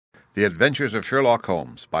The Adventures of Sherlock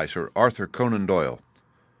Holmes by Sir Arthur Conan Doyle.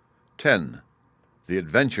 10. The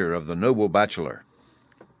Adventure of the Noble Bachelor.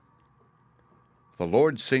 The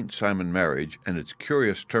Lord St. Simon marriage and its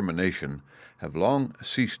curious termination have long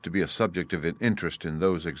ceased to be a subject of interest in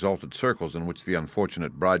those exalted circles in which the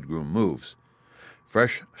unfortunate bridegroom moves.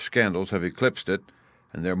 Fresh scandals have eclipsed it,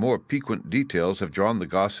 and their more piquant details have drawn the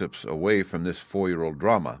gossips away from this 4-year-old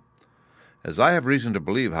drama. As I have reason to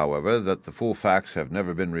believe, however, that the full facts have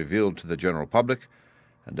never been revealed to the general public,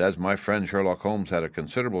 and as my friend Sherlock Holmes had a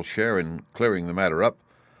considerable share in clearing the matter up,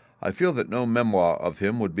 I feel that no memoir of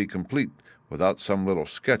him would be complete without some little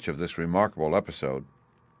sketch of this remarkable episode.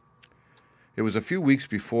 It was a few weeks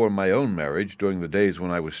before my own marriage, during the days when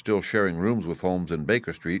I was still sharing rooms with Holmes in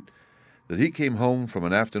Baker Street, that he came home from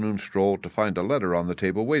an afternoon stroll to find a letter on the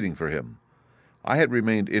table waiting for him. I had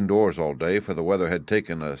remained indoors all day, for the weather had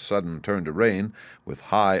taken a sudden turn to rain, with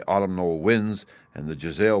high autumnal winds, and the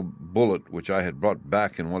Giselle bullet which I had brought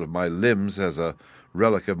back in one of my limbs as a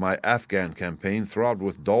relic of my Afghan campaign throbbed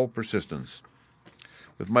with dull persistence.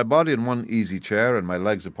 With my body in one easy chair and my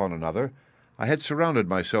legs upon another, I had surrounded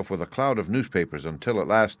myself with a cloud of newspapers until at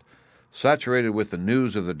last, saturated with the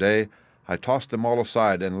news of the day, I tossed them all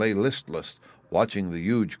aside and lay listless, watching the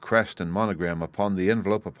huge crest and monogram upon the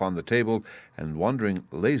envelope upon the table, and wondering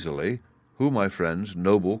lazily who my friend's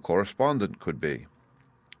noble correspondent could be.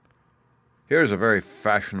 "Here's a very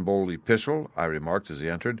fashionable epistle," I remarked as he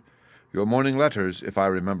entered. "Your morning letters, if I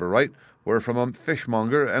remember right, were from a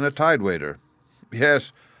fishmonger and a tide-waiter."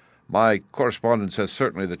 "Yes, my correspondence has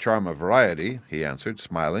certainly the charm of variety," he answered,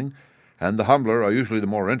 smiling, "and the humbler are usually the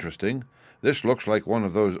more interesting. This looks like one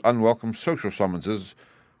of those unwelcome social summonses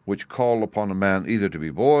which call upon a man either to be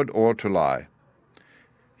bored or to lie."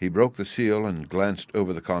 He broke the seal and glanced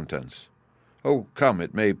over the contents. "Oh, come,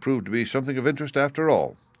 it may prove to be something of interest after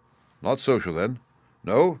all." "Not social, then?"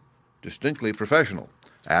 "No, distinctly professional,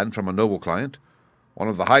 and from a noble client, one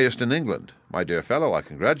of the highest in England. My dear fellow, I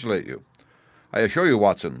congratulate you. I assure you,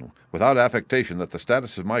 Watson, without affectation, that the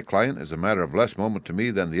status of my client is a matter of less moment to me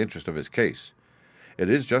than the interest of his case. It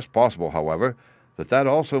is just possible, however, that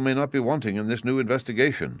also may not be wanting in this new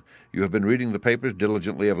investigation. You have been reading the papers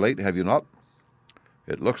diligently of late, have you not?"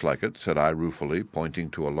 "It looks like it," said I ruefully,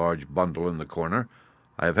 pointing to a large bundle in the corner.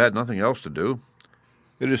 "I have had nothing else to do."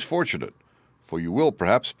 "It is fortunate, for you will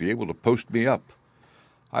perhaps be able to post me up.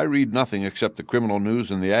 I read nothing except the criminal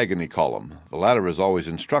news in the agony column. The latter is always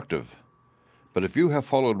instructive. But if you have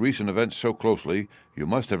followed recent events so closely, you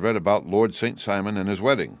must have read about Lord St. Simon and his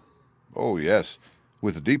wedding." "Oh, yes,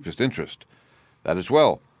 with the deepest interest." "That is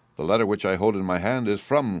well. The letter which I hold in my hand is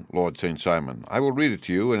from Lord St. Simon. I will read it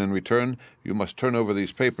to you, and in return you must turn over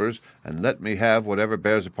these papers and let me have whatever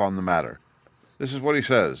bears upon the matter. This is what he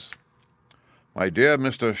says: "My dear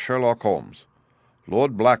Mr. Sherlock Holmes,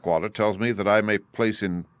 Lord Blackwater tells me that I may place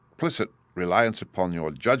implicit reliance upon your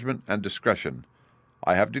judgment and discretion.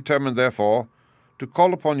 I have determined, therefore, to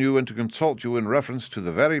call upon you and to consult you in reference to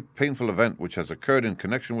the very painful event which has occurred in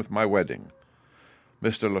connection with my wedding.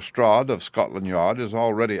 Mr. Lestrade of Scotland Yard is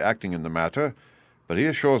already acting in the matter, but he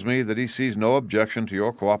assures me that he sees no objection to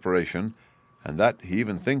your cooperation, and that he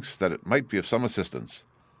even thinks that it might be of some assistance.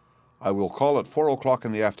 I will call at 4 o'clock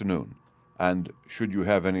in the afternoon, and should you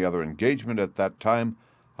have any other engagement at that time,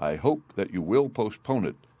 I hope that you will postpone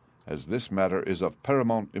it, as this matter is of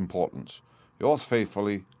paramount importance. Yours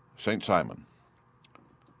faithfully, St. Simon."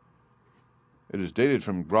 It is dated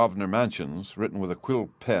from Grosvenor Mansions, written with a quill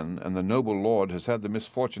pen, and the noble lord has had the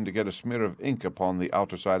misfortune to get a smear of ink upon the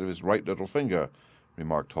outer side of his right little finger,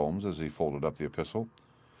 remarked Holmes as he folded up the epistle.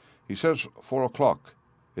 "He says 4 o'clock.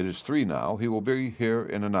 It is 3 now. He will be here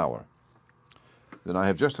in an hour." "Then I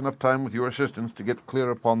have just enough time, with your assistance, to get clear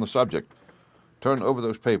upon the subject. Turn over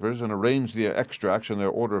those papers and arrange the extracts in their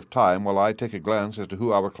order of time while I take a glance as to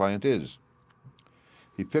who our client is."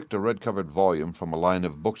 He picked a red-covered volume from a line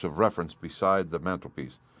of books of reference beside the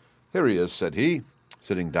mantelpiece. "Here he is," said he,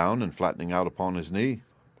 sitting down and flattening out upon his knee.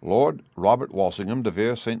 "Lord Robert Walsingham de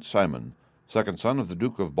Vere St. Simon, second son of the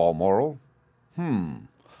Duke of Balmoral.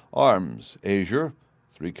 Arms, azure,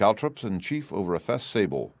 3 caltrops and chief over a fess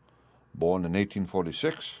sable. Born in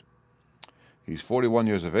 1846. He's 41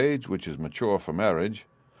 years of age, which is mature for marriage.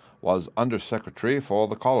 Was Under-Secretary for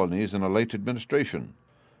the Colonies in a late administration.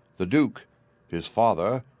 The Duke, his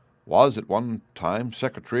father, was at one time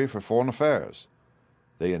Secretary for Foreign Affairs.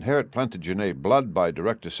 They inherit Plantagenet blood by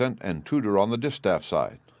direct descent and Tudor on the distaff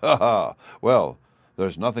side. Ha ha! Well,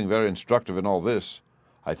 there's nothing very instructive in all this.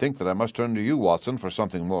 I think that I must turn to you, Watson, for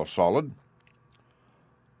something more solid."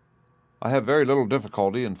 "I have very little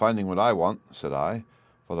difficulty in finding what I want," said I,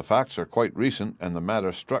 "for the facts are quite recent, and the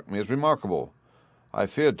matter struck me as remarkable. I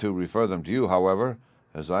feared to refer them to you, however,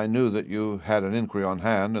 as I knew that you had an inquiry on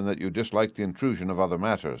hand and that you disliked the intrusion of other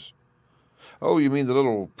matters. Oh, you mean the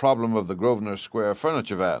little problem of the Grosvenor Square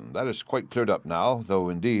furniture van. That is quite cleared up now, though,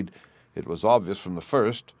 indeed, it was obvious from the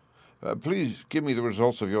first. Please give me the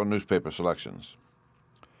results of your newspaper selections.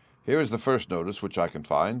 Here is the first notice which I can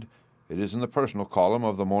find. It is in the personal column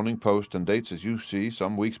of the Morning Post and dates, as you see,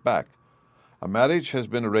 some weeks back. A marriage has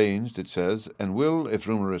been arranged, it says, and will, if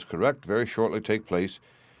rumour is correct, very shortly take place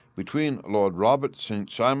between Lord Robert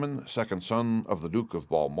St. Simon, second son of the Duke of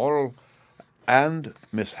Balmoral, and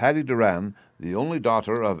Miss Hattie Doran, the only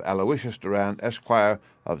daughter of Aloysius Doran, Esquire,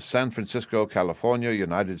 of San Francisco, California,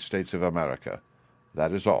 United States of America.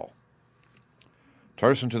 That is all.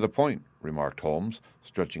 Terse and to the point, remarked Holmes,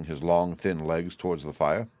 stretching his long, thin legs towards the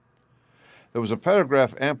fire. There was a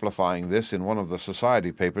paragraph amplifying this in one of the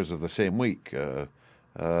society papers of the same week. Here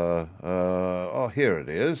it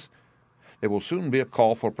is. There will soon be a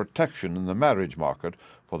call for protection in the marriage market,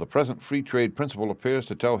 for the present free trade principle appears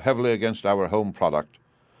to tell heavily against our home product.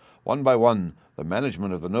 One by one, the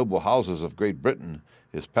management of the noble houses of Great Britain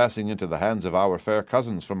is passing into the hands of our fair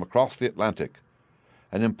cousins from across the Atlantic.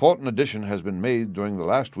 An important addition has been made during the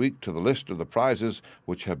last week to the list of the prizes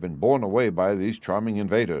which have been borne away by these charming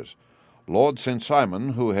invaders. Lord St.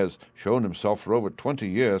 Simon, who has shown himself for over 20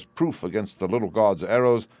 years proof against the little god's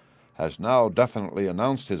arrows, has now definitely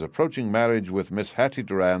announced his approaching marriage with Miss Hattie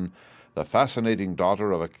Doran, the fascinating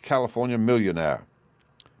daughter of a California millionaire.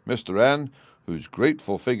 Miss Doran, whose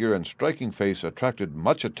grateful figure and striking face attracted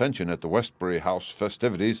much attention at the Westbury House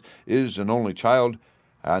festivities, is an only child,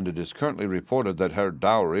 and it is currently reported that her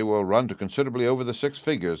dowry will run to considerably over the 6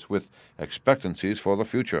 figures, with expectancies for the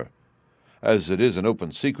future. As it is an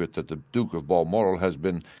open secret that the Duke of Balmoral has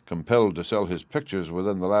been compelled to sell his pictures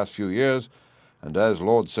within the last few years, and as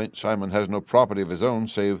Lord St. Simon has no property of his own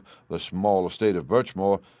save the small estate of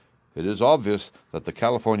Birchmoor, it is obvious that the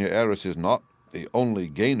California heiress is not the only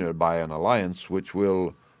gainer by an alliance which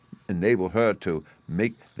will enable her to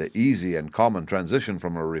make the easy and common transition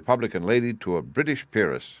from a Republican lady to a British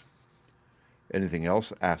peeress. Anything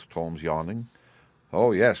else? Asked Holmes, yawning.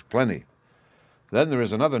 Oh, yes, plenty. Then there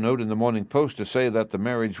is another note in the Morning Post to say that the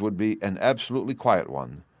marriage would be an absolutely quiet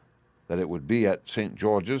one, that it would be at St.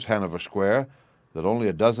 George's, Hanover Square, that only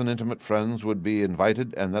a dozen intimate friends would be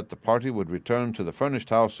invited, and that the party would return to the furnished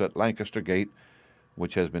house at Lancaster Gate,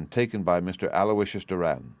 which has been taken by Mr. Aloysius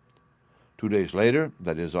Doran. 2 days later,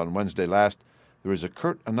 that is, on Wednesday last, there is a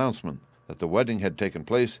curt announcement that the wedding had taken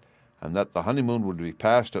place, and that the honeymoon would be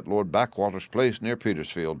passed at Lord Backwater's place near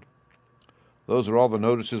Petersfield. Those are all the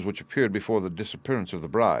notices which appeared before the disappearance of the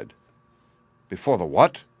bride. Before the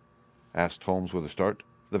what? Asked Holmes with a start.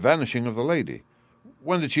 The vanishing of the lady.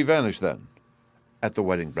 When did she vanish, then? At the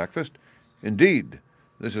wedding breakfast. Indeed,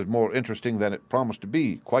 this is more interesting than it promised to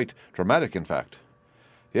be, quite dramatic, in fact.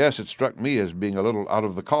 Yes, it struck me as being a little out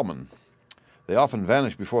of the common. They often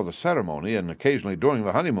vanish before the ceremony, and occasionally during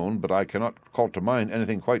the honeymoon, but I cannot call to mind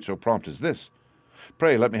anything quite so prompt as this.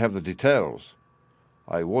 Pray let me have the details.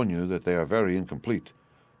 I warn you that they are very incomplete.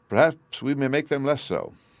 Perhaps we may make them less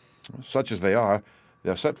so. Such as they are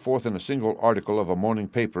set forth in a single article of a morning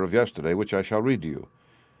paper of yesterday, which I shall read to you.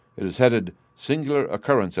 It is headed, Singular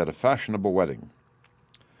Occurrence at a Fashionable Wedding.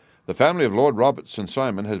 The family of Lord Robert St.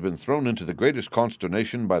 Simon has been thrown into the greatest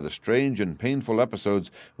consternation by the strange and painful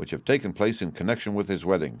episodes which have taken place in connection with his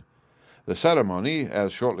wedding. The ceremony,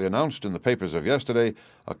 as shortly announced in the papers of yesterday,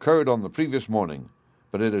 occurred on the previous morning,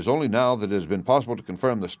 but it is only now that it has been possible to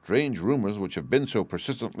confirm the strange rumours which have been so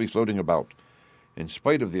persistently floating about. In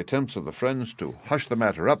spite of the attempts of the friends to hush the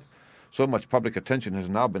matter up, so much public attention has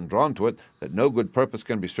now been drawn to it that no good purpose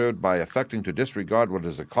can be served by affecting to disregard what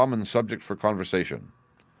is a common subject for conversation.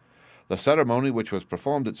 The ceremony, which was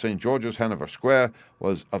performed at St. George's, Hanover Square,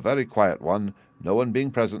 was a very quiet one, no one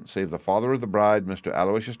being present save the father of the bride, Mr.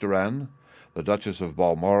 Aloysius Doran, the Duchess of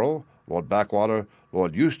Balmoral, Lord Backwater,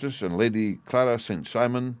 Lord Eustace, and Lady Clara St.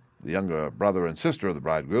 Simon, the younger brother and sister of the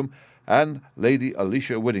bridegroom, and Lady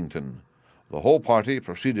Alicia Whittington. The whole party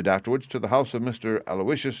proceeded afterwards to the house of Mr.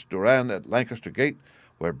 Aloysius Doran at Lancaster Gate,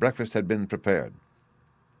 where breakfast had been prepared.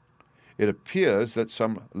 It appears that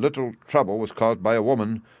some little trouble was caused by a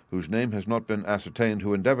woman, whose name has not been ascertained,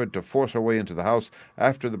 who endeavoured to force her way into the house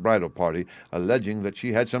after the bridal party, alleging that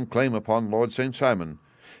she had some claim upon Lord St. Simon.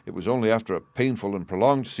 It was only after a painful and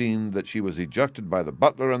prolonged scene that she was ejected by the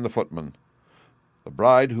butler and the footman. The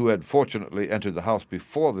bride, who had fortunately entered the house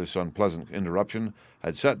before this unpleasant interruption,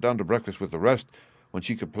 had sat down to breakfast with the rest, when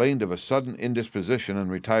she complained of a sudden indisposition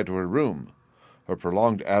and retired to her room. Her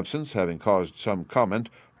prolonged absence having caused some comment,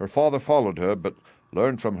 her father followed her, but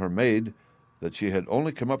learned from her maid that she had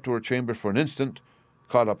only come up to her chamber for an instant,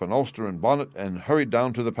 caught up an ulster and bonnet and hurried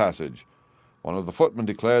down to the passage. One of the footmen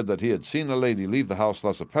declared that he had seen a lady leave the house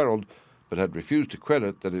thus apparelled, but had refused to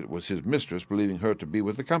credit that it was his mistress, believing her to be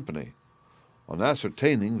with the company. On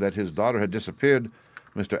ascertaining that his daughter had disappeared,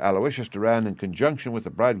 Mr. Aloysius Doran, in conjunction with the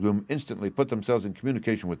bridegroom, instantly put themselves in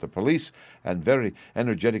communication with the police, and very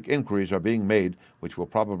energetic inquiries are being made, which will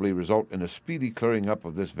probably result in a speedy clearing up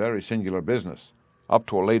of this very singular business. Up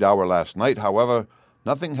to a late hour last night, however,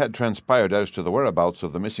 nothing had transpired as to the whereabouts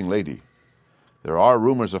of the missing lady. There are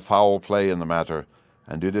rumors of foul play in the matter,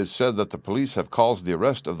 and it is said that the police have caused the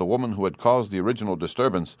arrest of the woman who had caused the original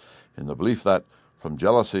disturbance, in the belief that, from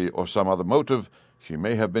jealousy or some other motive, she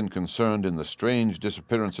may have been concerned in the strange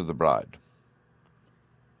disappearance of the bride.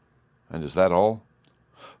 And is that all?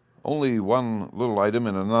 Only one little item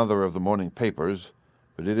in another of the morning papers,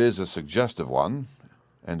 but it is a suggestive one,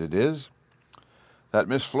 and it is that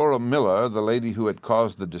Miss Flora Miller, the lady who had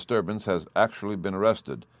caused the disturbance, has actually been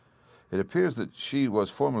arrested. It appears that she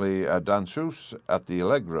was formerly a danseuse at the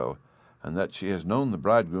Allegro, and that she has known the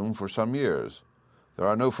bridegroom for some years. There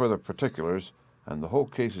are no further particulars, and the whole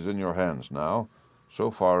case is in your hands now, so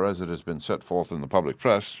far as it has been set forth in the public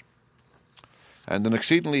press. And an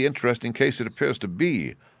exceedingly interesting case it appears to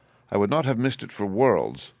be. I would not have missed it for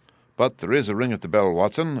worlds. But there is a ring at the bell,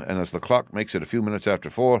 Watson, and as the clock makes it a few minutes after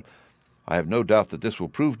 4, I have no doubt that this will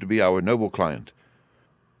prove to be our noble client.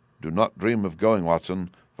 Do not dream of going,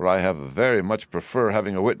 Watson, for I have very much prefer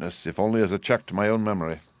having a witness, if only as a check to my own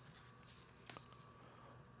memory.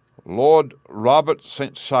 Lord Robert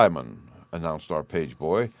St. Simon, announced our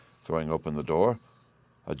page-boy, throwing open the door.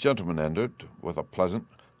 A gentleman entered, with a pleasant,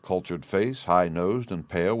 cultured face, high-nosed and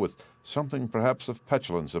pale, with something perhaps of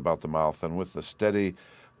petulance about the mouth, and with the steady,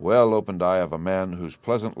 well-opened eye of a man whose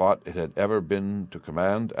pleasant lot it had ever been to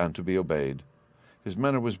command and to be obeyed. His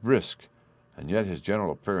manner was brisk, and yet his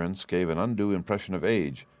general appearance gave an undue impression of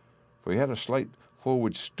age, for he had a slight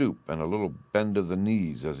forward stoop and a little bend of the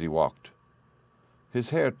knees as he walked. His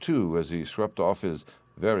hair, too, as he swept off his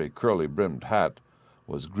very curly-brimmed hat,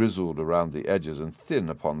 was grizzled around the edges and thin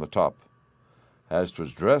upon the top. As to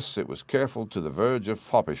his dress, it was careful to the verge of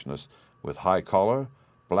foppishness, with high collar,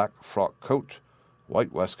 black frock coat,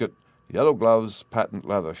 white waistcoat, yellow gloves, patent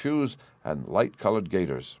leather shoes, and light-coloured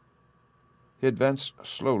gaiters. He advanced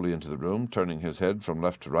slowly into the room, turning his head from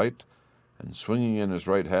left to right, and swinging in his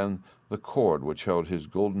right hand the cord which held his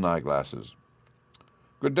golden eyeglasses.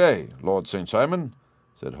 "Good day, Lord St. Simon,"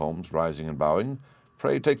 said Holmes, rising and bowing.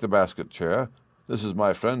 "Pray take the basket chair. This is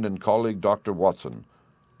my friend and colleague, Dr. Watson.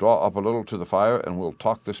 Draw up a little to the fire, and we'll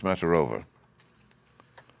talk this matter over."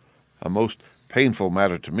 "A most painful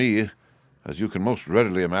matter to me, as you can most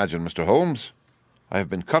readily imagine, Mr. Holmes. I have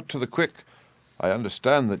been cut to the quick. I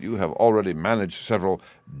understand that you have already managed several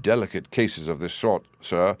delicate cases of this sort,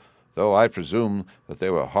 sir, though I presume that they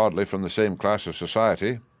were hardly from the same class of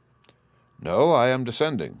society." "No, I am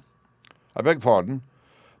descending." "I beg pardon.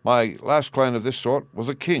 My last client of this sort was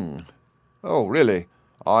a king." "Oh, really?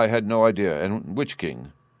 I had no idea. And which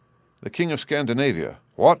king?" "The King of Scandinavia."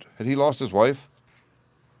 "What? Had he lost his wife?"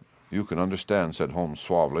 "You can understand," said Holmes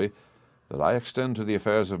suavely, "that I extend to the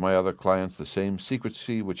affairs of my other clients the same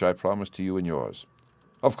secrecy which I promised to you and yours."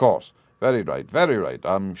 "Of course. Very right, very right.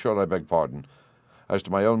 I'm sure I beg pardon. As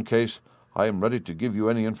to my own case, I am ready to give you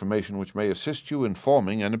any information which may assist you in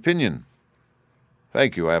forming an opinion."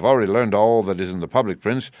 "Thank you. I have already learned all that is in the public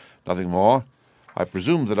prints, nothing more. I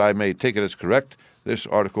presume that I may take it as correct, this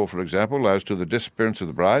article, for example, as to the disappearance of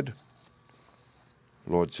the bride?"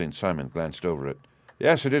 Lord St. Simon glanced over it.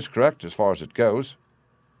 "Yes, it is correct, as far as it goes."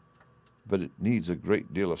 "But it needs a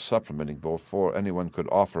great deal of supplementing before anyone could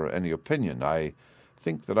offer any opinion. I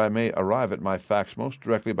think that I may arrive at my facts most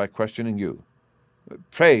directly by questioning you."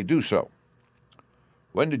 "Pray do so."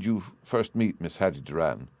 "When did you first meet Miss Hattie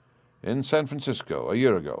Doran?" "In San Francisco, a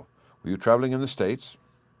year ago." "Were you traveling in the States?"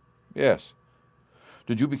 "Yes."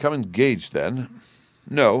 "Did you become engaged then?"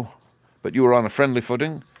 "No." "But you were on a friendly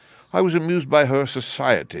footing?" "I was amused by her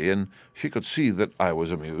society, and she could see that I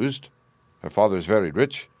was amused." "Her father is very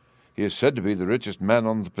rich?" "He is said to be the richest man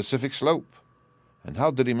on the Pacific slope." "And how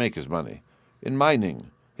did he make his money?" "In mining.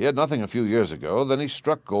 He had nothing a few years ago. Then he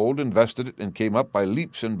struck gold, invested it, and came up by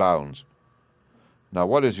leaps and bounds." "Now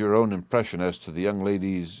what is your own impression as to the young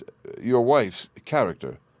lady's, your wife's,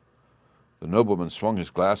 character?" The nobleman swung his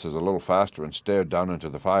glasses a little faster and stared down into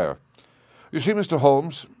the fire. "You see, Mr.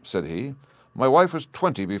 Holmes," said he, "my wife was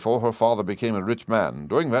 20 before her father became a rich man.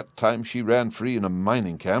 During that time she ran free in a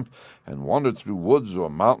mining camp, and wandered through woods or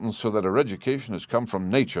mountains, so that her education has come from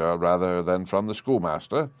nature rather than from the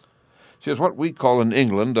schoolmaster. She is what we call in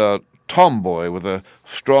England a tomboy, with a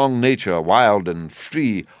strong nature, wild and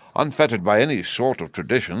free, unfettered by any sort of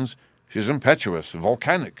traditions. She is impetuous,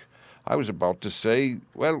 volcanic. I was about to say,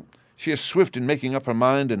 well, she is swift in making up her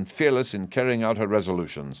mind and fearless in carrying out her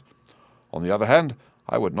resolutions. On the other hand,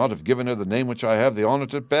 I would not have given her the name which I have the honour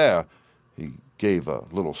to bear," he gave a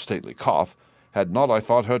little stately cough, "had not I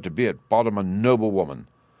thought her to be at bottom a noble woman.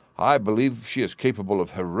 I believe she is capable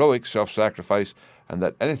of heroic self-sacrifice, and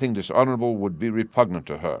that anything dishonourable would be repugnant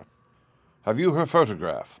to her. Have you her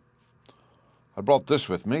photograph?" "I brought this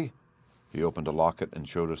with me." He opened a locket and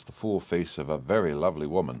showed us the full face of a very lovely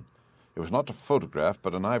woman. It was not a photograph,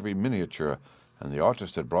 but an ivory miniature, and the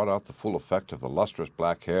artist had brought out the full effect of the lustrous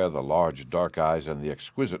black hair, the large dark eyes, and the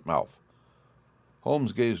exquisite mouth.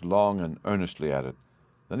 Holmes gazed long and earnestly at it.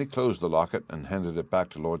 Then he closed the locket and handed it back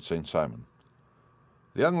to Lord St. Simon.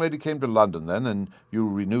 "The young lady came to London, then, and you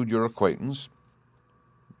renewed your acquaintance?"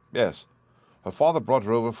 "Yes. Her father brought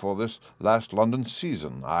her over for this last London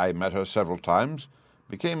season. I met her several times,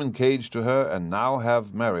 became engaged to her, and now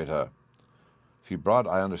have married her. She brought,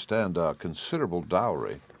 I understand, a considerable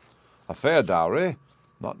dowry." "A fair dowry,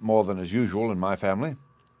 not more than is usual in my family."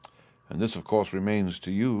 "And this, of course, remains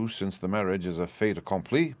to you, since the marriage is a fait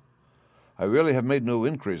accompli?" "I really have made no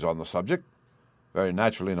inquiries on the subject." "Very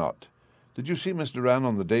naturally not. Did you see Miss Durand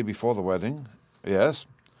on the day before the wedding?" "Yes."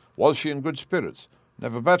 "Was she in good spirits?"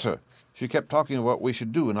 "Never better. She kept talking of what we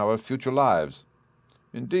should do in our future lives."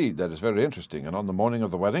 "Indeed, that is very interesting. And on the morning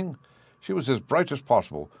of the wedding?" "She was as bright as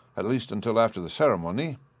possible, at least until after the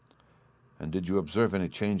ceremony." "And did you observe any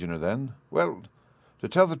change in her then?" "Well, to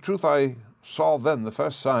tell the truth, I saw then the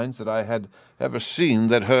first signs that I had ever seen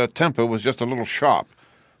that her temper was just a little sharp.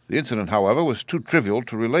 The incident, however, was too trivial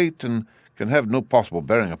to relate, and can have no possible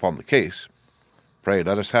bearing upon the case." "Pray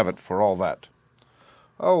let us have it for all that."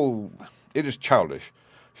 "Oh, it is childish.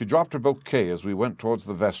 She dropped her bouquet as we went towards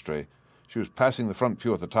the vestry. She was passing the front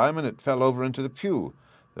pew at the time, and it fell over into the pew.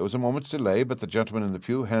 There was a moment's delay, but the gentleman in the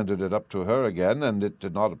pew handed it up to her again, and it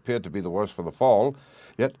did not appear to be the worse for the fall.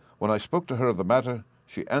 Yet, when I spoke to her of the matter,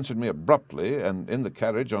 she answered me abruptly, and in the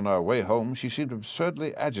carriage on our way home she seemed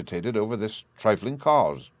absurdly agitated over this trifling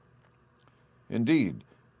cause." "Indeed.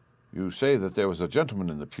 You say that there was a gentleman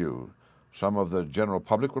in the pew. Some of the general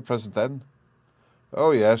public were present then?"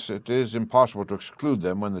 "Oh, yes. It is impossible to exclude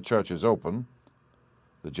them when the church is open."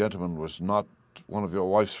 "The gentleman was not one of your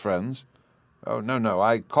wife's friends?" "Oh, no.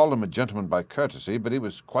 I call him a gentleman by courtesy, but he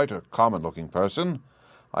was quite a common-looking person.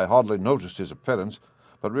 I hardly noticed his appearance,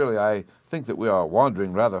 but really I think that we are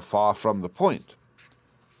wandering rather far from the point."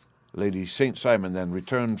 Lady St. Simon then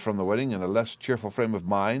returned from the wedding in a less cheerful frame of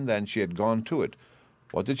mind than she had gone to it.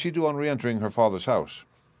 What did she do on re-entering her father's house?"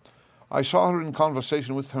 "I saw her in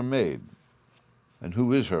conversation with her maid." "And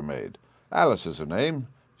who is her maid?" "Alice is her name.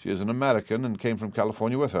 She is an American, and came from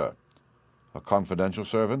California with her." "A confidential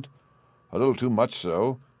servant?" "A little too much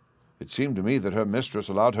so. It seemed to me that her mistress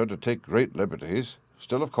allowed her to take great liberties.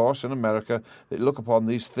 Still, of course, in America they look upon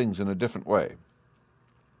these things in a different way."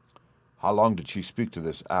 "How long did she speak to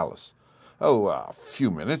this Alice?" "Oh, a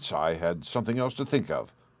few minutes. I had something else to think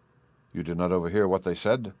of." "You did not overhear what they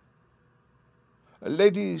said?"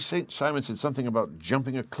 "Lady St. Simon said something about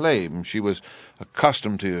jumping a claim. She was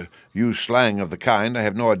accustomed to use slang of the kind. I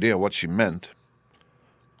have no idea what she meant."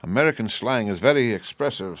 "American slang is very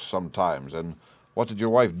expressive sometimes. And what did your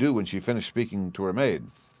wife do when she finished speaking to her maid?"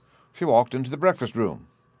 "She walked into the breakfast-room."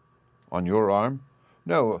 "On your arm?"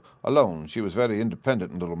 "No, alone. She was very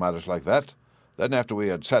independent in little matters like that. Then, after we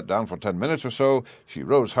had sat down for 10 minutes or so, she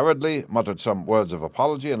rose hurriedly, muttered some words of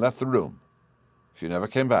apology, and left the room. She never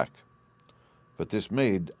came back." "But this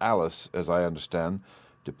maid, Alice, as I understand,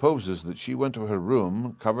 deposes that she went to her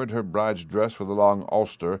room, covered her bride's dress with a long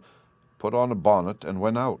ulster, put on a bonnet, and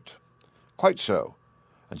went out." "Quite so.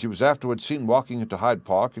 And she was afterwards seen walking into Hyde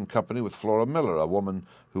Park in company with Flora Miller, a woman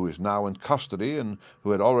who is now in custody, and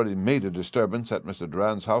who had already made a disturbance at Mr.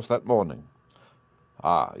 Durand's house that morning."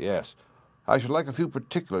 "Ah, yes. I should like a few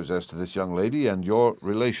particulars as to this young lady and your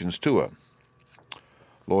relations to her."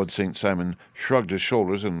 Lord St. Simon shrugged his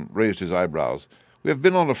shoulders and raised his eyebrows. "We have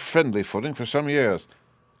been on a friendly footing for some years.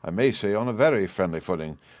 I may say on a very friendly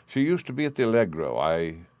footing. She used to be at the Allegro.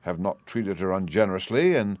 I have not treated her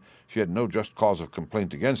ungenerously, and she had no just cause of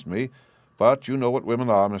complaint against me. But you know what women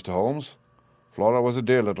are, Mr. Holmes. Flora was a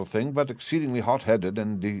dear little thing, but exceedingly hot-headed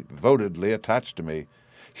and devotedly attached to me.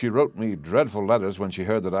 She wrote me dreadful letters when she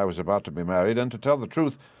heard that I was about to be married, and to tell the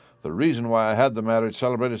truth, the reason why I had the marriage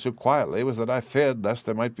celebrated so quietly was that I feared lest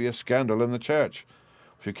there might be a scandal in the church.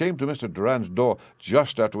 She came to Mr. Durand's door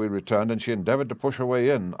just after we returned, and she endeavoured to push her way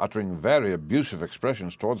in, uttering very abusive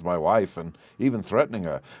expressions towards my wife, and even threatening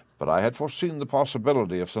her. But I had foreseen the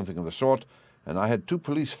possibility of something of the sort, and I had 2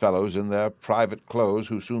 police fellows in their private clothes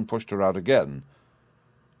who soon pushed her out again.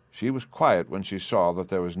 She was quiet when she saw that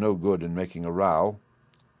there was no good in making a row."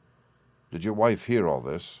 "Did your wife hear all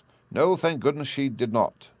this?" "No, thank goodness she did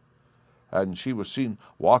not." "And she was seen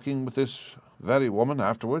walking with this very woman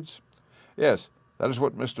afterwards?" "Yes, that is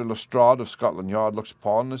what Mr. Lestrade of Scotland Yard looks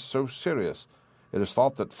upon as so serious. It is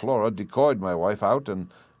thought that Flora decoyed my wife out and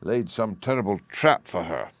laid some terrible trap for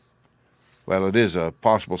her." "Well, it is a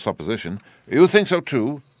possible supposition." "You think so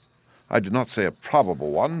too?" "I do not say a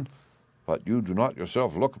probable one, but you do not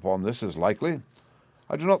yourself look upon this as likely?"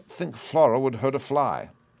 "I do not think Flora would hurt a fly."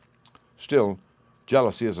 "Still,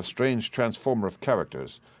 jealousy is a strange transformer of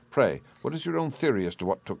characters. Pray, what is your own theory as to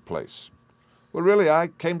what took place?" "Well, really, I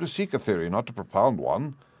came to seek a theory, not to propound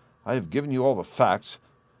one. I have given you all the facts.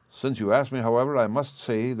 Since you ask me, however, I must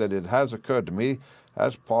say that it has occurred to me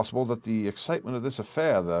as possible that the excitement of this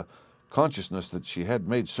affair, the consciousness that she had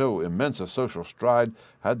made so immense a social stride,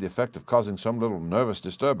 had the effect of causing some little nervous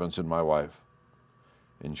disturbance in my wife."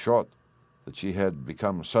 "In short, that she had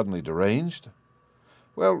become suddenly deranged?"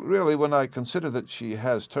 "Well, really, when I consider that she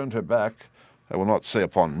has turned her back, I will not say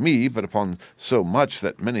upon me, but upon so much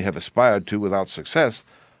that many have aspired to without success,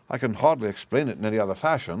 I can hardly explain it in any other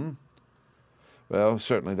fashion." "Well,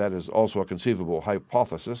 certainly that is also a conceivable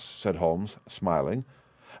hypothesis," said Holmes, smiling.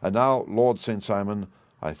 "And now, Lord St. Simon,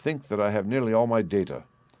 I think that I have nearly all my data.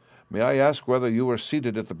 May I ask whether you were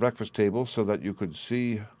seated at the breakfast table so that you could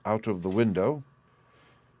see out of the window?"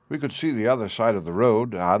 "We could see the other side of the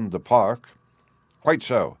road and the park." "Quite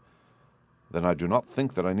so. Then I do not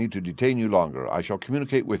think that I need to detain you longer. I shall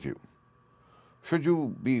communicate with you." "Should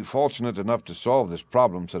you be fortunate enough to solve this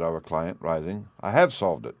problem," said our client, rising. "I have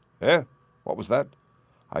solved it." "Eh? What was that?"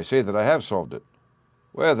 "I say that I have solved it."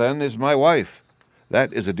 "Where, then, is my wife?"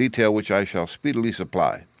 "That is a detail which I shall speedily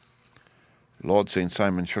supply." Lord St.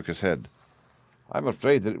 Simon shook his head. "I am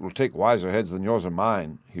afraid that it will take wiser heads than yours or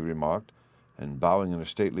mine," he remarked, and bowing in a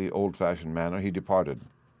stately, old-fashioned manner, he departed.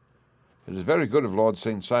 "It is very good of Lord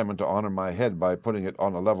St. Simon to honour my head by putting it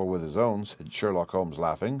on a level with his own," said Sherlock Holmes,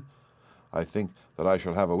 laughing. "I think that I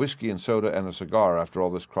shall have a whisky and soda and a cigar after all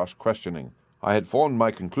this cross-questioning." I had formed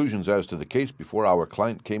my conclusions as to the case before our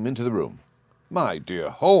client came into the room. "My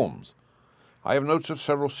dear Holmes, I have notes of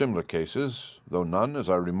several similar cases, though none, as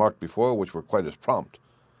I remarked before, which were quite as prompt.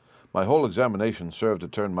 My whole examination served to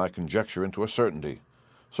turn my conjecture into a certainty.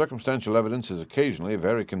 Circumstantial evidence is occasionally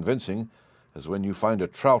very convincing, as when you find a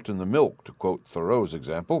trout in the milk, to quote Thoreau's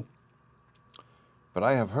example. But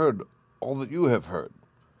I have heard all that you have heard,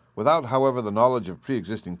 without, however, the knowledge of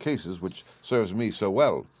pre-existing cases, which serves me so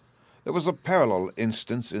well. There was a parallel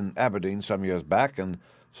instance in Aberdeen some years back, and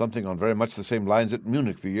something on very much the same lines at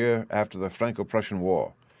Munich the year after the Franco-Prussian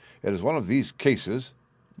War. It is one of these cases—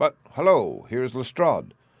 But, hello, here is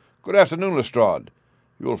Lestrade. Good afternoon, Lestrade.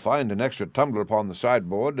 You will find an extra tumbler upon the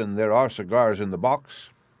sideboard, and there are cigars in the box."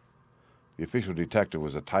 The official detective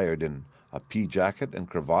was attired in a pea-jacket and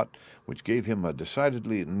cravat, which gave him a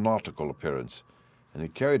decidedly nautical appearance, and he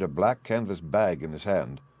carried a black canvas bag in his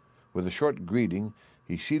hand. With a short greeting,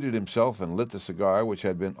 he seated himself and lit the cigar which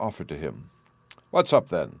had been offered to him. "What's up,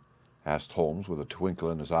 then?" asked Holmes, with a twinkle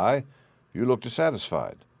in his eye. "You look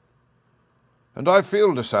dissatisfied." "And I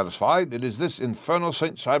feel dissatisfied. It is this infernal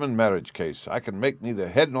St. Simon marriage case. I can make neither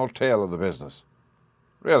head nor tail of the business."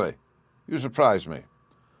 "Really? You surprise me.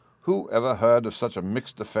 Who ever heard of such a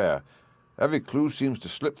mixed affair? Every clue seems to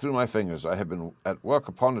slip through my fingers. I have been at work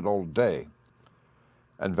upon it all day."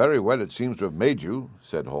 "And very well it seems to have made you,"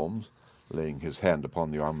 said Holmes, laying his hand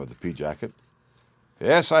upon the arm of the pea-jacket.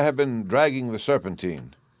 "Yes, I have been dragging the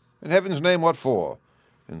Serpentine." "In heaven's name, what for?"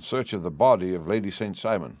 "In search of the body of Lady St.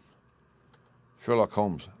 Simon." Sherlock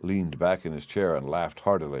Holmes leaned back in his chair and laughed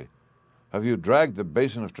heartily. "Have you dragged the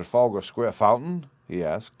basin of Trafalgar Square fountain?" he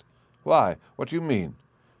asked. "Why, what do you mean?"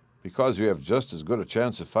 "Because you have just as good a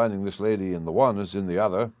chance of finding this lady in the one as in the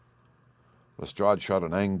other." Lestrade shot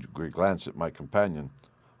an angry glance at my companion.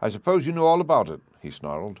 "I suppose you know all about it," he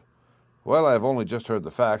snarled. "Well, I have only just heard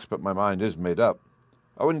the facts, but my mind is made up."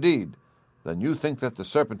 "Oh, indeed. Then you think that the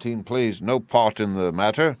Serpentine plays no part in the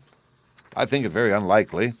matter?" "I think it very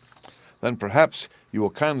unlikely." "Then perhaps you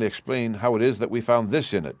will kindly explain how it is that we found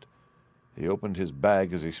this in it." He opened his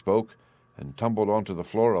bag as he spoke, and tumbled onto the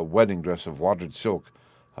floor a wedding dress of watered silk,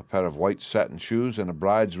 a pair of white satin shoes, and a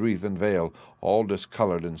bride's wreath and veil, all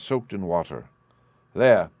discoloured and soaked in water.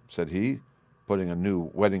 "There," said he, putting a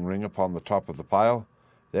new wedding ring upon the top of the pile.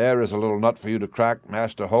 "There is a little nut for you to crack,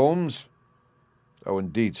 Master Holmes." "Oh,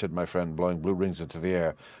 indeed," said my friend, blowing blue rings into the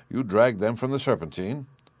air. "You dragged them from the Serpentine?"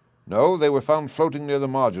 "No, they were found floating near the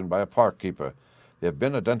margin by a park keeper. They have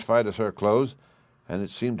been identified as her clothes, and it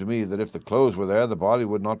seemed to me that if the clothes were there, the body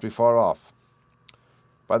would not be far off.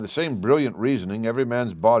 By the same brilliant reasoning, every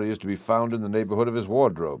man's body is to be found in the neighborhood of his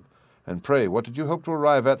wardrobe. And pray, what did you hope to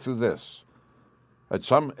arrive at through this? At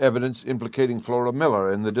some evidence implicating Flora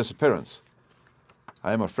Miller in the disappearance.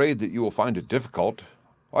 I am afraid that you will find it difficult.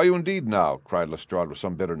 Are you indeed now? Cried Lestrade with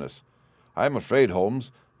some bitterness. I am afraid,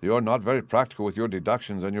 Holmes, that you are not very practical with your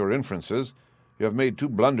deductions and your inferences. You have made 2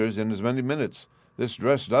 blunders in as many minutes. This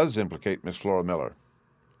dress does implicate Miss Flora Miller.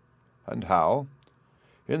 And how?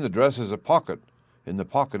 In the dress is a pocket. In the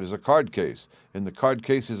pocket is a card case. In the card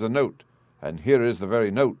case is a note. And here is the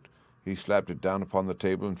very note. He slapped it down upon the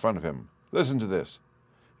table in front of him. Listen to this.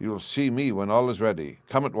 You will see me when all is ready.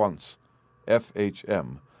 Come at once.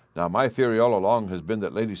 F.H.M. Now, my theory all along has been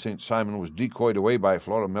that Lady St. Simon was decoyed away by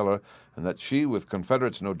Flora Miller, and that she, with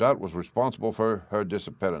confederates no doubt, was responsible for her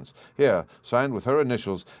disappearance. Here, signed with her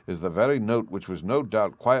initials, is the very note which was no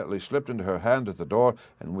doubt quietly slipped into her hand at the door,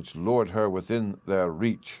 and which lured her within their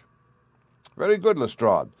reach. Very good,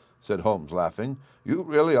 Lestrade, said Holmes, laughing. You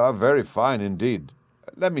really are very fine indeed.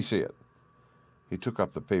 Let me see it. He took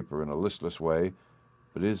up the paper in a listless way,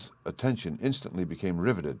 but his attention instantly became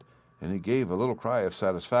riveted, and he gave a little cry of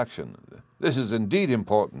satisfaction. This is indeed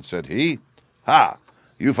important, said he. Ha!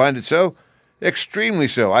 You find it so? Extremely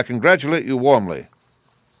so. I congratulate you warmly.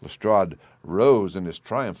 Lestrade rose in his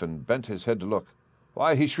triumph and bent his head to look.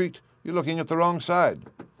 Why, he shrieked, you're looking at the wrong side.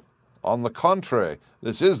 On the contrary,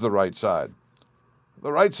 this is the right side.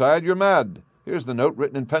 The right side? You're mad. Here's the note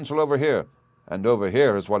written in pencil over here. And over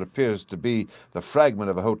here is what appears to be the fragment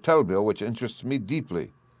of a hotel bill which interests me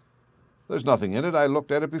deeply. There's nothing in it. I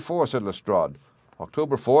looked at it before, said Lestrade.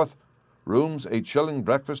 October 4th, rooms 8 shilling,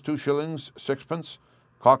 breakfast 2 shillings, 6pence,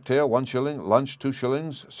 cocktail 1 shilling, lunch 2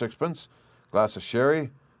 shillings, 6pence, glass of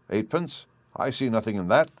sherry 8pence. I see nothing in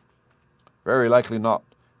that. Very likely not.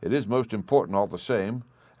 It is most important all the same.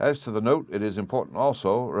 As to the note, it is important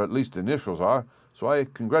also, or at least the initials are, so I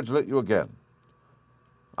congratulate you again.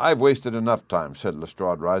 I've wasted enough time, said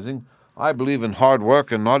Lestrade, rising. I believe in hard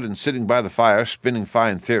work and not in sitting by the fire spinning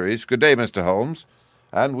fine theories. Good day, Mr. Holmes,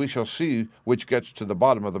 and we shall see which gets to the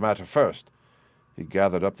bottom of the matter first. He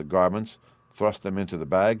gathered up the garments, thrust them into the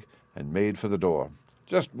bag, and made for the door.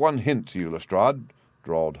 Just one hint to you, Lestrade,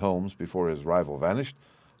 drawled Holmes before his rival vanished.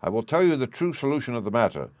 I will tell you the true solution of the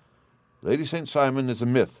matter. Lady St. Simon is a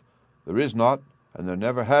myth. There is not, and there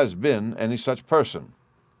never has been, any such person.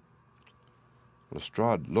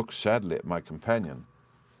 Lestrade looked sadly at my companion.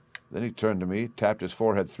 Then he turned to me, tapped his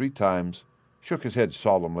forehead 3 times, shook his head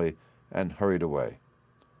solemnly, and hurried away.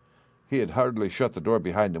 He had hardly shut the door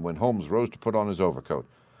behind him when Holmes rose to put on his overcoat.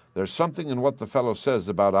 There's something in what the fellow says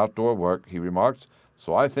about outdoor work, he remarked,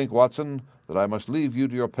 so I think, Watson, that I must leave you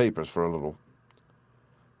to your papers for a little.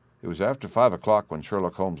 It was after 5 o'clock when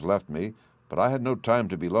Sherlock Holmes left me, but I had no time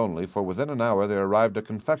to be lonely, for within an hour there arrived a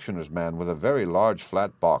confectioner's man with a very large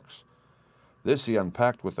flat box. This he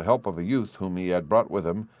unpacked with the help of a youth whom he had brought with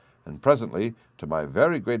him, and presently, to my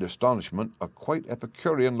very great astonishment, a quite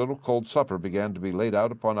epicurean little cold supper began to be laid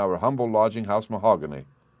out upon our humble lodging-house mahogany.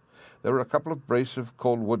 There were a couple of brace of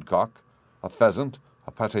cold woodcock, a pheasant,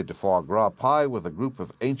 a pâté de foie gras pie with a group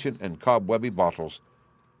of ancient and cobwebby bottles.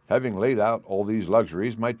 Having laid out all these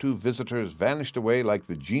luxuries, my 2 visitors vanished away like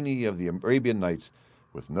the genii of the Arabian Nights,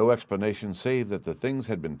 with no explanation save that the things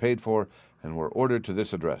had been paid for and were ordered to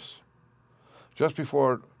this address. Just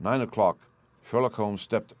before 9 o'clock, Sherlock Holmes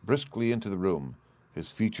stepped briskly into the room. His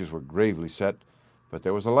features were gravely set, but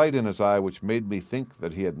there was a light in his eye which made me think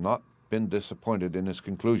that he had not been disappointed in his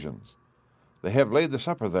conclusions. They have laid the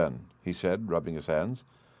supper, then, he said, rubbing his hands.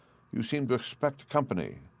 You seem to expect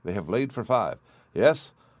company. They have laid for 5.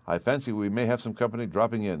 Yes, I fancy we may have some company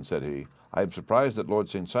dropping in, said he. I am surprised that Lord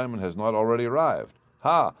St. Simon has not already arrived.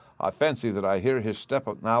 Ha! I fancy that I hear his step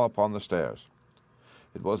now upon the stairs.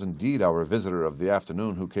 It was indeed our visitor of the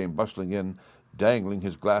afternoon who came bustling in, dangling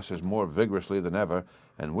his glasses more vigorously than ever,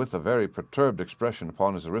 and with a very perturbed expression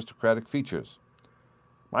upon his aristocratic features.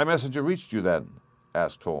 My messenger reached you, then?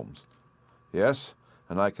 Asked Holmes. Yes,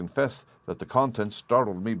 and I confess that the contents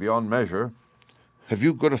startled me beyond measure. Have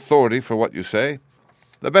you good authority for what you say?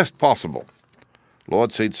 The best possible.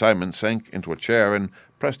 Lord St. Simon sank into a chair and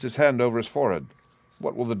pressed his hand over his forehead.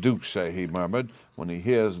 What will the Duke say, he murmured, when he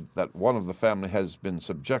hears that one of the family has been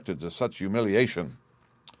subjected to such humiliation?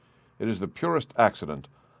 It is the purest accident.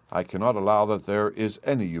 I cannot allow that there is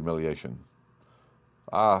any humiliation.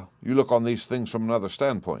 Ah, you look on these things from another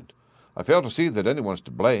standpoint. I fail to see that anyone is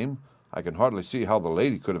to blame. I can hardly see how the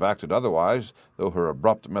lady could have acted otherwise, though her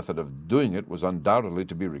abrupt method of doing it was undoubtedly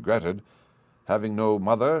to be regretted. Having no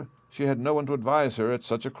mother, she had no one to advise her at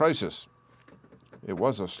such a crisis. "It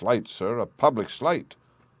was a slight, sir, a public slight,"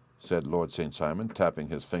 said Lord St. Simon, tapping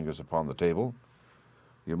his fingers upon the table.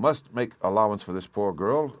 "You must make allowance for this poor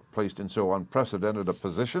girl, placed in so unprecedented a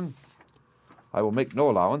position." "I will make no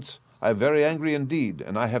allowance. I am very angry indeed,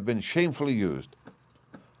 and I have been shamefully used."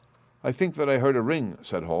 "I think that I heard a ring,"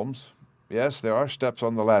 said Holmes. "Yes, there are steps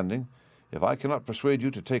on the landing. If I cannot persuade you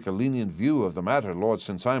to take a lenient view of the matter, Lord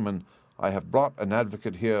St. Simon, I have brought an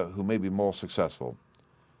advocate here who may be more successful."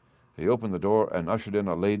 He opened the door and ushered in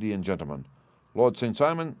a lady and gentleman. "Lord St.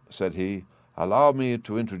 Simon," said he, "allow me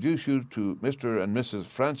to introduce you to Mr. and Mrs.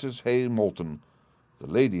 Francis Hay Moulton. The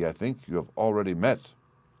lady, I think, you have already met."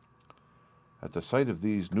 At the sight of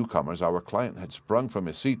these newcomers, our client had sprung from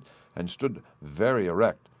his seat and stood very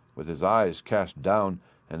erect, with his eyes cast down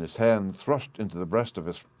and his hand thrust into the breast of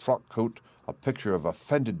his frock coat, a picture of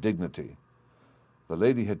offended dignity. The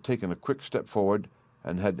lady had taken a quick step forward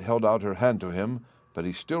and had held out her hand to him, but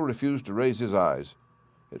he still refused to raise his eyes.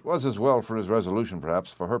 It was as well for his resolution,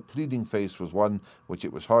 perhaps, for her pleading face was one which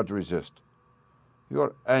it was hard to resist. "You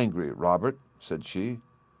are angry, Robert," said she.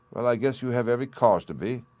 "Well, I guess you have every cause to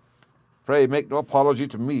be." "Pray make no apology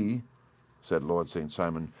to me," said Lord St.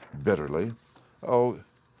 Simon bitterly. "Oh,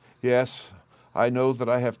 yes, I know that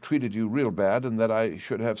I have treated you real bad, and that I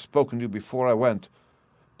should have spoken to you before I went.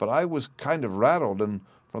 But I was kind of rattled, and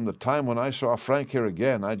from the time when I saw Frank here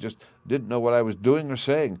again, I just didn't know what I was doing or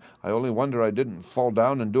saying. I only wonder I didn't fall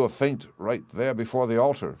down and do a faint right there before the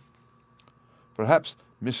altar." "Perhaps,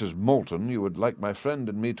 Mrs. Moulton, you would like my friend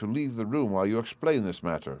and me to leave the room while you explain this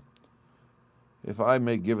matter." "If I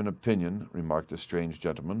may give an opinion," remarked the strange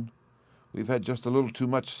gentleman, "we've had just a little too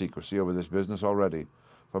much secrecy over this business already.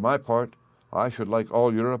 For my part, I should like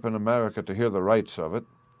all Europe and America to hear the rights of it."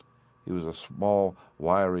 He was a small,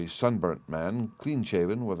 wiry, sunburnt man,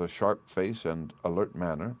 clean-shaven, with a sharp face and alert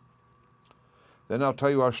manner. "Then I'll tell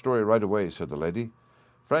you our story right away," said the lady.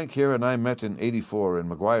 "Frank here and I met in '84 in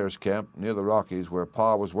McGuire's camp near the Rockies, where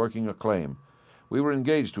Pa was working a claim. We were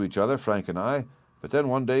engaged to each other, Frank and I, but then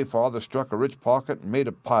one day Father struck a rich pocket and made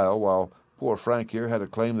a pile, while poor Frank here had a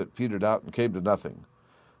claim that petered out and came to nothing.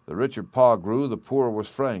 The richer Pa grew, the poorer was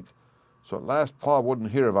Frank. So at last Pa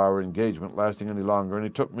wouldn't hear of our engagement lasting any longer, and he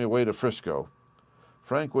took me away to Frisco.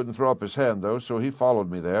 Frank wouldn't throw up his hand, though, so he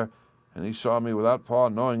followed me there, and he saw me without Pa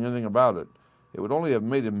knowing anything about it. It would only have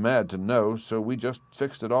made him mad to know, so we just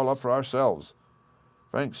fixed it all up for ourselves.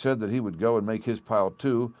 Frank said that he would go and make his pile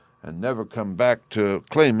too, and never come back to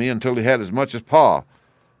claim me until he had as much as Pa.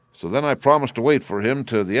 So then I promised to wait for him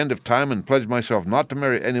to the end of time and pledged myself not to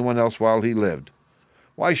marry anyone else while he lived.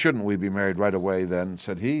 'Why shouldn't we be married right away, then?'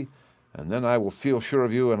 said he, 'and then I will feel sure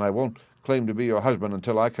of you, and I won't claim to be your husband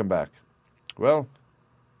until I come back.' Well,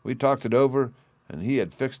 we talked it over, and he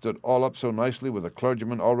had fixed it all up so nicely with a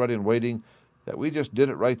clergyman already in waiting that we just did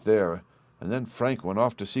it right there, and then Frank went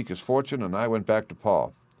off to seek his fortune, and I went back to Pa.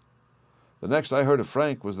 The next I heard of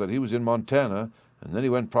Frank was that he was in Montana, and then he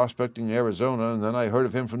went prospecting in Arizona, and then I heard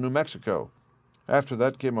of him from New Mexico. After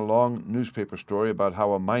that came a long newspaper story about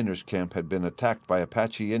how a miners' camp had been attacked by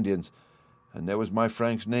Apache Indians, and there was my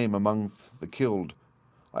Frank's name among the killed.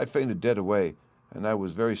 I fainted dead away, and I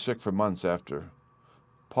was very sick for months after.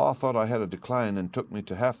 Pa thought I had a decline and took me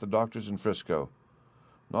to half the doctors in Frisco.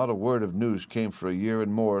 Not a word of news came for a year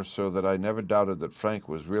and more, so that I never doubted that Frank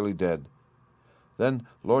was really dead. Then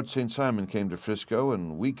Lord St. Simon came to Frisco,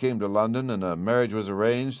 and we came to London, and a marriage was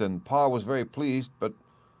arranged, and Pa was very pleased, but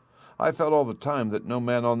I felt all the time that no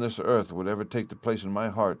man on this earth would ever take the place in my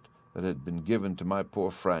heart that had been given to my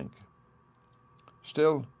poor Frank.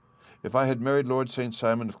 Still, if I had married Lord St.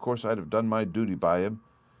 Simon, of course I'd have done my duty by him.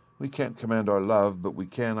 We can't command our love, but we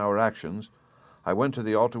can our actions. I went to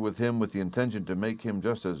the altar with him with the intention to make him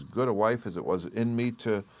just as good a wife as it was in me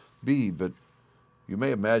to be, but you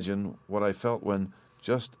may imagine what I felt when,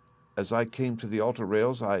 just as I came to the altar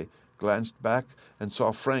rails, I glanced back and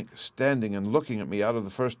saw Frank standing and looking at me out of the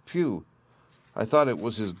first pew. I thought it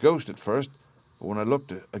was his ghost at first, but when I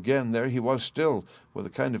looked again, there he was still, with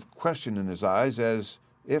a kind of question in his eyes, as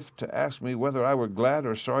if to ask me whether I were glad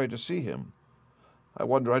or sorry to see him. I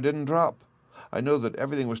wonder I didn't drop. I know that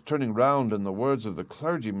everything was turning round, and the words of the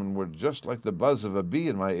clergyman were just like the buzz of a bee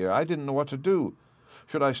in my ear. I didn't know what to do.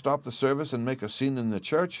 Should I stop the service and make a scene in the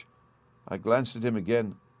church? I glanced at him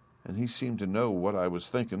again, and he seemed to know what I was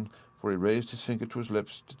thinking, for he raised his finger to his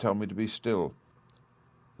lips to tell me to be still.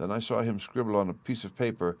 Then I saw him scribble on a piece of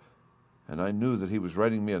paper, and I knew that he was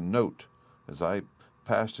writing me a note. As I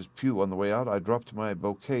passed his pew on the way out, I dropped my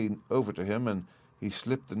bouquet over to him, and he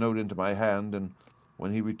slipped the note into my hand, and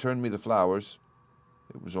when he returned me the flowers,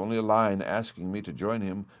 it was only a line asking me to join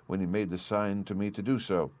him when he made the sign to me to do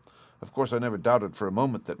so. Of course, I never doubted for a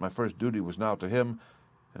moment that my first duty was now to him,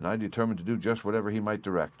 and I determined to do just whatever he might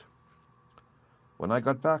direct. When I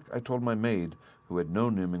got back, I told my maid, who had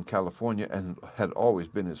known him in California and had always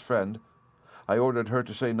been his friend. I ordered her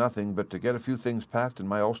to say nothing, but to get a few things packed and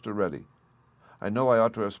my ulster ready. I know I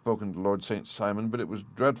ought to have spoken to Lord St. Simon, but it was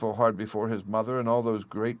dreadful hard before his mother and all those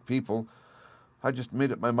great people. I just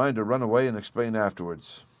made up my mind to run away and explain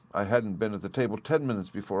afterwards. I hadn't been at the table 10 minutes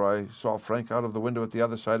before I saw Frank out of the window at the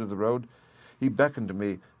other side of the road. He beckoned to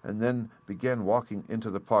me and then began walking into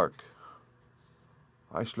the park.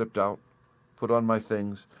 I slipped out, put on my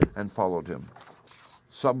things, and followed him.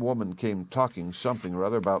 Some woman came talking something or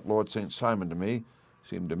other about Lord St. Simon to me.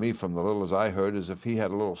 Seemed to me, from the little as I heard, as if he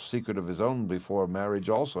had a little secret of his own before marriage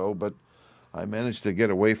also, but I managed to get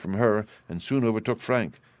away from her and soon overtook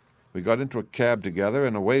Frank. We got into a cab together,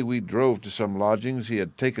 and away we drove to some lodgings he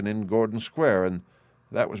had taken in Gordon Square, and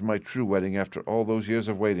that was my true wedding after all those years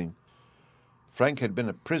of waiting. Frank had been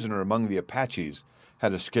a prisoner among the Apaches,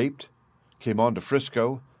 had escaped, came on to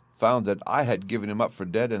Frisco, found that I had given him up for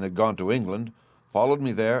dead and had gone to England, followed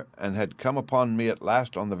me there, and had come upon me at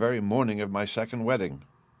last on the very morning of my second wedding.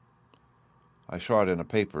 I saw it in a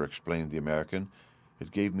paper, explained the American.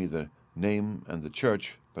 It gave me the name and the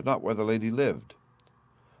church, but not where the lady lived.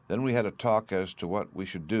 Then we had a talk as to what we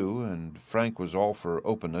should do, and Frank was all for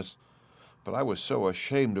openness, but I was so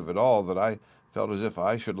ashamed of it all that I felt as if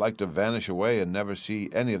I should like to vanish away and never see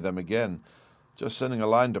any of them again, just sending a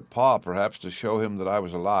line to Pa, perhaps, to show him that I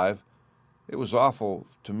was alive. It was awful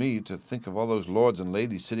to me to think of all those lords and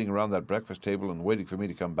ladies sitting around that breakfast table and waiting for me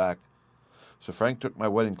to come back. So Frank took my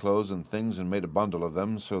wedding clothes and things and made a bundle of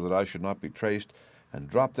them so that I should not be traced, and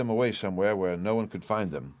dropped them away somewhere where no one could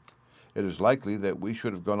find them. It is likely that we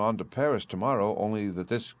should have gone on to Paris tomorrow, only that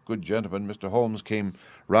this good gentleman, Mr. Holmes, came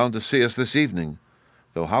round to see us this evening,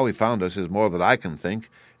 though how he found us is more than I can think,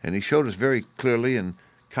 and he showed us very clearly and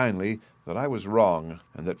kindly that I was wrong,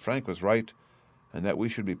 and that Frank was right, and that we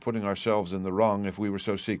should be putting ourselves in the wrong if we were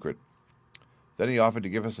so secret. Then he offered to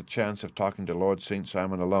give us a chance of talking to Lord St.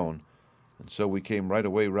 Simon alone, and so we came right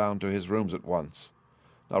away round to his rooms at once.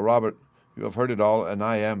 Now, Robert, you have heard it all, and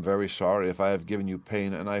I am very sorry if I have given you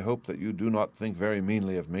pain, and I hope that you do not think very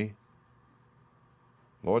meanly of me.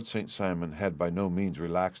 Lord St. Simon had by no means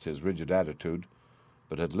relaxed his rigid attitude,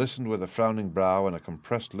 but had listened with a frowning brow and a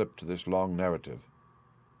compressed lip to this long narrative.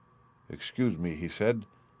 "Excuse me," he said,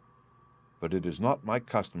 "but it is not my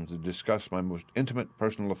custom to discuss my most intimate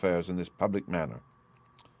personal affairs in this public manner.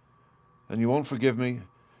 And you won't forgive me?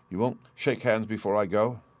 You won't shake hands before I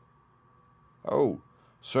go?" "Oh,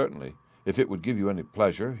 certainly, if it would give you any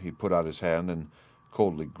pleasure." He put out his hand and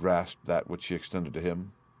coldly grasped that which she extended to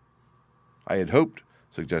him. "I had hoped,"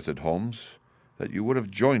 suggested Holmes, "that you would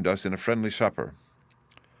have joined us in a friendly supper."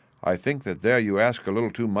 "I think that there you ask a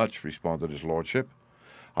little too much," responded his lordship.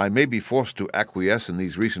 "I may be forced to acquiesce in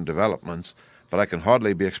these recent developments, but I can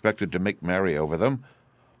hardly be expected to make merry over them.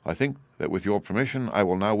 I think that with your permission I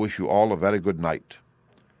will now wish you all a very good night."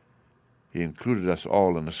 He included us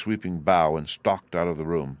all in a sweeping bow and stalked out of the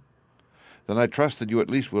room. "Then I trust that you at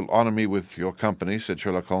least will honor me with your company," said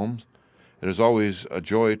Sherlock Holmes. "It is always a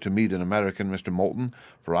joy to meet an American, Mr. Moulton,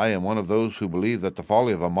 for I am one of those who believe that the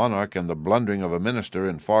folly of a monarch and the blundering of a minister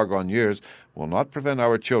in far-gone years will not prevent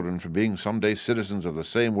our children from being some day citizens of the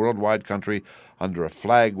same world-wide country under a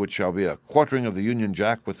flag which shall be a quartering of the Union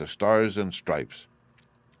Jack with the stars and stripes."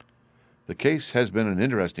 "The case has been an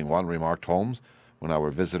interesting one," remarked Holmes, when our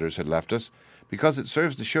visitors had left us, "because it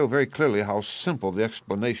serves to show very clearly how simple the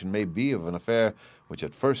explanation may be of an affair which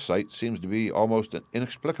at first sight seems to be almost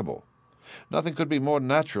inexplicable. Nothing could be more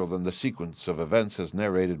natural than the sequence of events as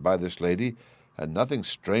narrated by this lady, and nothing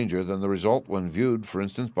stranger than the result when viewed, for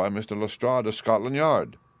instance, by Mr. Lestrade of Scotland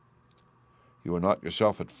Yard." "You were not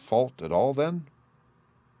yourself at fault at all, then?"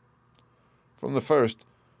 "From the first,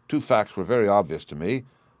 two facts were very obvious to me.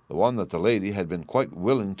 The one that the lady had been quite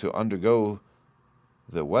willing to undergo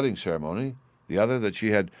the wedding ceremony, the other that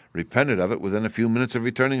she had repented of it within a few minutes of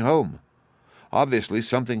returning home. Obviously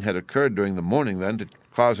something had occurred during the morning then to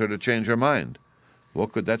cause her to change her mind.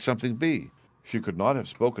 What could that something be? She could not have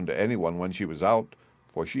spoken to anyone when she was out,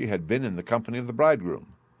 for she had been in the company of the bridegroom.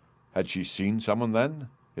 Had she seen someone then?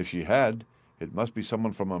 If she had, it must be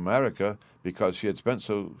someone from America, because she had spent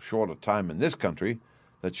so short a time in this country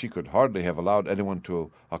that she could hardly have allowed anyone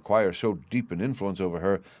to acquire so deep an influence over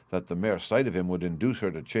her that the mere sight of him would induce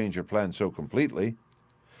her to change her plan so completely.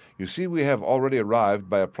 You see, we have already arrived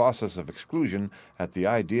by a process of exclusion at the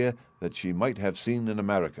idea that she might have seen an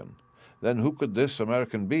American. Then who could this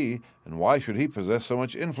American be, and why should he possess so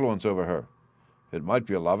much influence over her? It might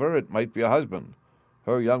be a lover, it might be a husband.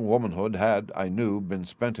 Her young womanhood had, I knew, been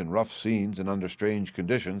spent in rough scenes and under strange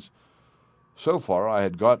conditions. So far I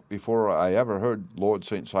had got before I ever heard Lord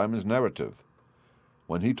St. Simon's narrative.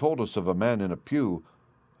 When he told us of a man in a pew,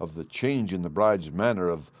 of the change in the bride's manner,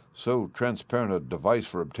 of so transparent a device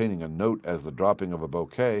for obtaining a note as the dropping of a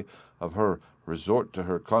bouquet, of her resort to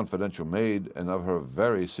her confidential maid, and of her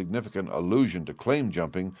very significant allusion to claim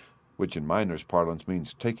jumping, which in miners' parlance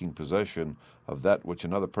means taking possession of that which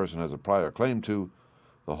another person has a prior claim to,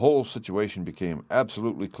 the whole situation became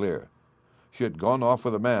absolutely clear. She had gone off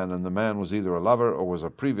with a man, and the man was either a lover or was a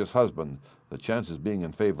previous husband, the chances being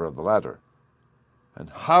in favor of the latter. And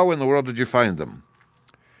how in the world did you find them?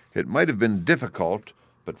 It might have been difficult,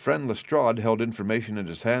 but friend Lestrade held information in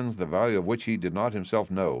his hands the value of which he did not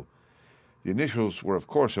himself know. The initials were of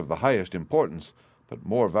course of the highest importance, but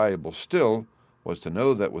more valuable still was to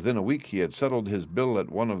know that within a week he had settled his bill at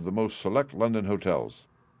one of the most select London hotels.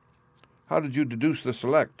 How did you deduce the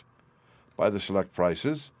select? By the select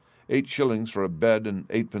prices. 8 shillings for a bed and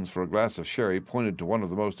 8 pence for a glass of sherry pointed to one of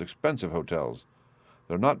the most expensive hotels.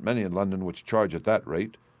 There are not many in London which charge at that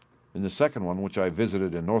rate. In the second one, which I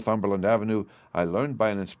visited in Northumberland Avenue, I learned by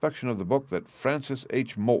an inspection of the book that Francis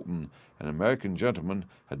H. Moulton, an American gentleman,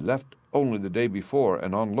 had left only the day before,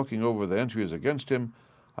 and on looking over the entries against him,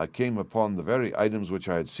 I came upon the very items which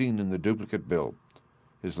I had seen in the duplicate bill.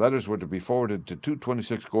 His letters were to be forwarded to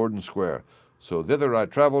 226 Gordon Square, so thither I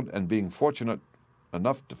travelled, and being fortunate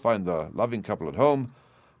enough to find the loving couple at home,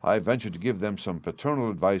 I ventured to give them some paternal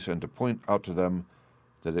advice and to point out to them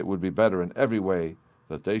that it would be better in every way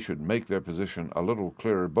that they should make their position a little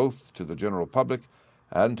clearer both to the general public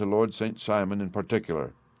and to Lord St. Simon in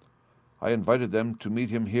particular. I invited them to meet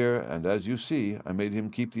him here, and as you see, I made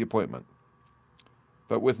him keep the appointment.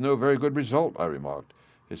 But with no very good result, I remarked.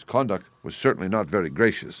 His conduct was certainly not very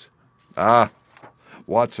gracious. Ah,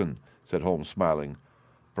 Watson, said Holmes, smiling,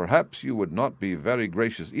 perhaps you would not be very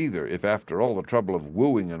gracious either if after all the trouble of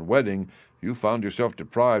wooing and wedding you found yourself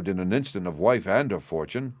deprived in an instant of wife and of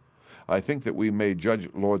fortune. I think that we may judge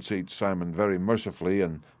Lord St. Simon very mercifully,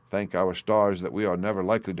 and thank our stars that we are never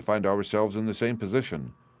likely to find ourselves in the same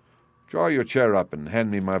position. Draw your chair up and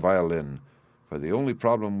hand me my violin, for the only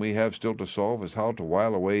problem we have still to solve is how to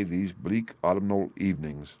while away these bleak autumnal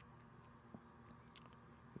evenings.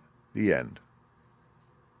 The End.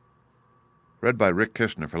 Read by Rick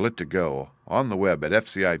Kistner for Lit2Go, on the web at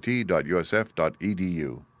fcit.usf.edu.